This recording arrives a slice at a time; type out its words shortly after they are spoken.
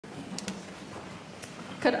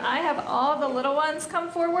Could I have all the little ones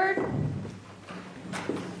come forward?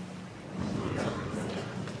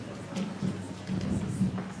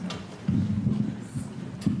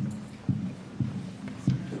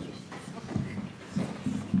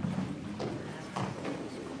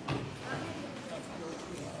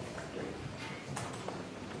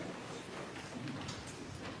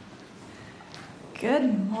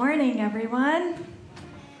 Good morning, everyone.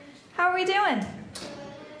 How are we doing?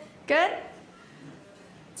 Good?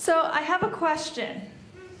 So I have a question.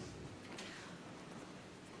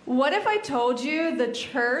 What if I told you the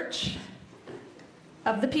church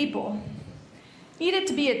of the people needed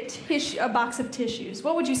to be a box of tissues?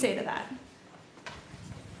 What would you say to that?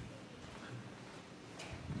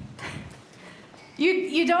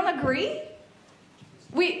 You don't agree?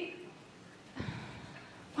 Why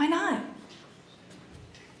not?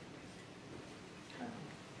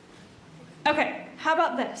 Okay, how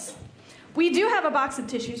about this? We do have a box of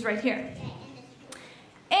tissues right here.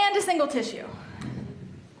 And a single tissue.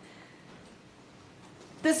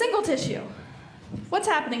 The single tissue, what's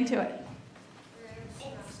happening to it?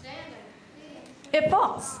 It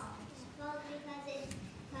falls.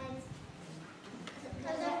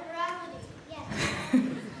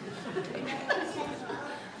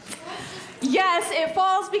 Yes, it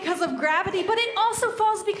falls because of gravity, but it also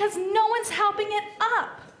falls because no one's helping it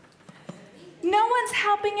up. No one's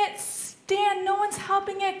helping it stand. No one's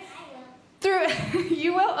helping it through.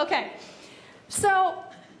 You will? Okay. So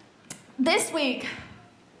this week,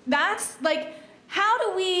 that's like, how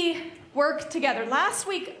do we work together? Last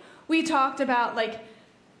week, we talked about like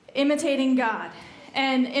imitating God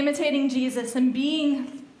and imitating Jesus and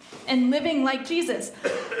being and living like Jesus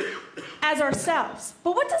as ourselves.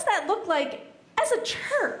 But what does that look like as a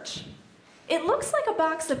church? It looks like a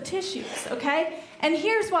box of tissues, okay? And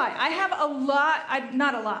here's why. I have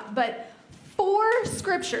not a lot, but 4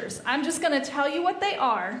 scriptures. I'm just going to tell you what they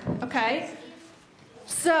are, okay?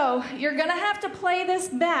 So you're going to have to play this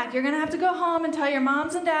back. You're going to have to go home and tell your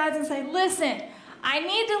moms and dads and say, listen, I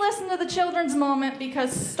need to listen to the children's moment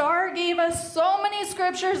because Star gave us so many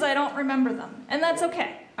scriptures, I don't remember them. And that's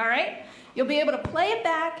okay, all right? You'll be able to play it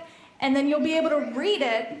back, and then you'll be able to read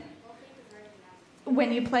it.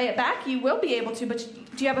 When you play it back, you will be able to, but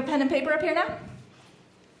do you have a pen and paper up here now?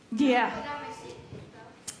 Yeah.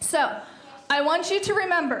 So, I want you to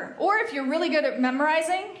remember, or if you're really good at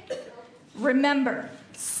memorizing, remember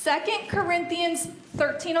 2 Corinthians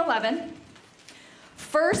 13:11,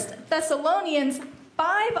 1 Thessalonians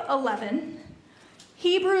 5:11,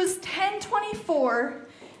 Hebrews 10:24,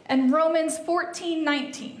 and Romans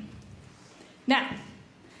 14:19. Now,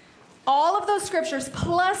 all of those scriptures,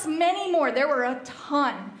 plus many more, there were a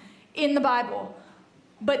ton in the Bible.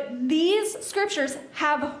 But these scriptures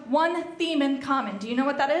have one theme in common. Do you know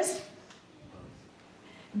what that is?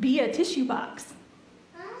 Be a tissue box.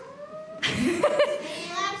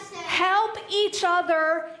 Help each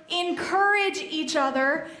other, encourage each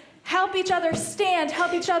other, help each other stand,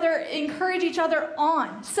 help each other, encourage each other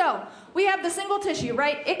on. So, we have the single tissue,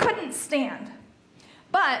 right? It couldn't stand.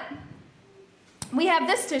 But we have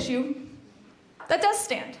this tissue that does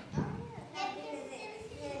stand.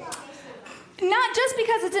 Not just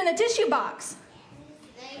because it's in a tissue box.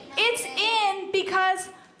 It's in because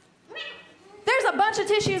there's a bunch of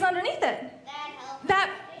tissues underneath it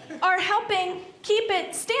that are helping keep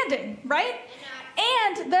it standing, right?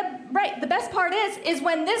 And the best part is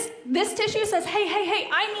when this tissue says, hey,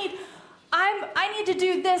 I need to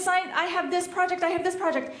do this, I have this project,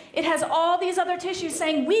 It has all these other tissues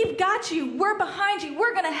saying, we've got you, we're behind you,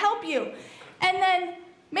 we're gonna help you. And then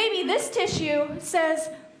maybe this tissue says,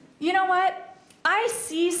 you know what? I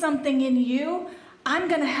see something in you, I'm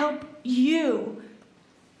gonna help you.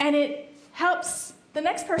 And it helps the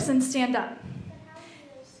next person stand up.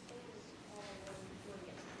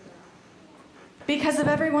 Because of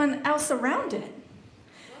everyone else around it.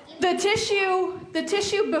 The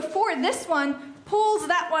tissue before this one pulls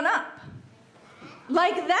that one up.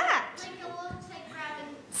 Like that.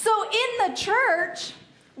 So in the church,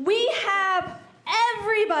 we have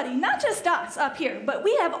everybody, not just us up here, but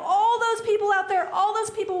we have all those people out there, all those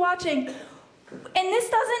people watching. And this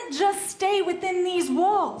doesn't just stay within these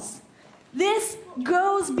walls. This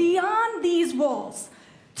goes beyond these walls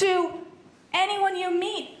to anyone you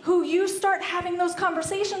meet who you start having those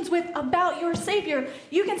conversations with about your Savior.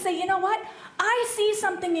 You can say, you know what? I see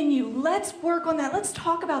something in you. Let's work on that. Let's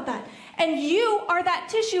talk about that. And you are that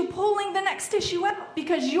tissue pulling the next tissue out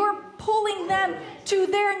because you're pulling them to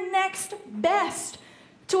their next best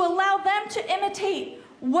to allow them to imitate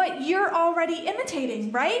what you're already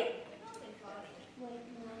imitating, right?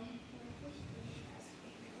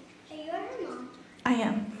 I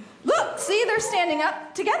am. they're standing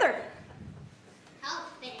up together.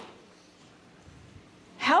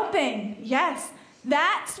 Helping, yes.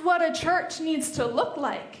 That's what a church needs to look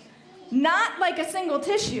like. Not like a single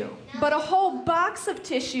tissue, but a whole box of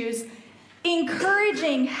tissues,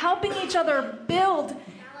 encouraging, helping each other build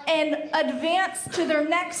and advance to their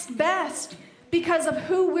next best because of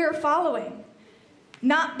who we're following.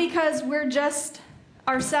 Not because we're just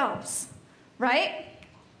ourselves, right?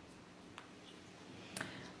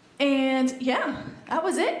 And yeah, that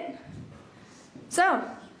was it. So,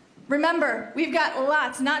 remember, we've got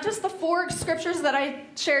lots, not just the 4 scriptures that I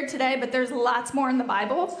shared today, but there's lots more in the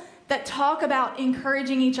Bible that talk about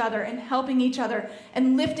encouraging each other and helping each other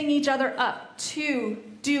and lifting each other up to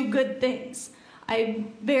do good things. I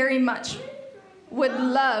very much would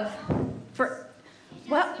love for,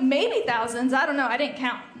 well, maybe thousands. I don't know. I didn't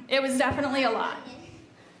count. It was definitely a lot.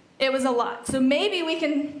 It was a lot. So maybe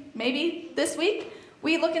this week,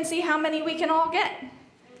 we look and see how many we can all get.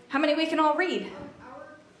 How many we can all read.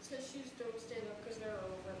 Our tissues don't stand up because they're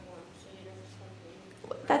overworn, so you never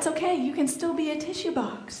start. That's okay. You can still be a tissue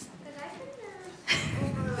box.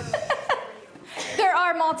 There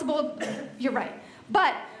are multiple, you're right.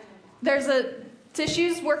 But there's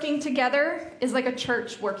tissues working together is like a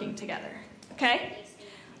church working together. Okay?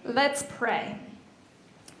 Let's pray.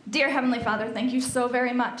 Dear Heavenly Father, thank you so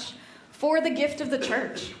very much for the gift of the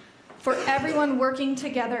church, for everyone working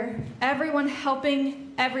together, everyone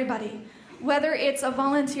helping everybody. Whether it's a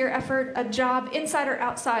volunteer effort, a job, inside or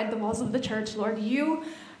outside the walls of the church, Lord, you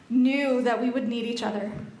knew that we would need each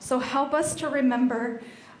other. So help us to remember,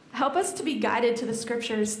 help us to be guided to the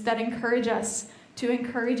scriptures that encourage us to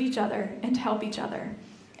encourage each other and help each other.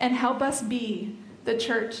 And help us be the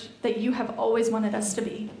church that you have always wanted us to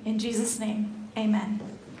be. In Jesus' name, amen.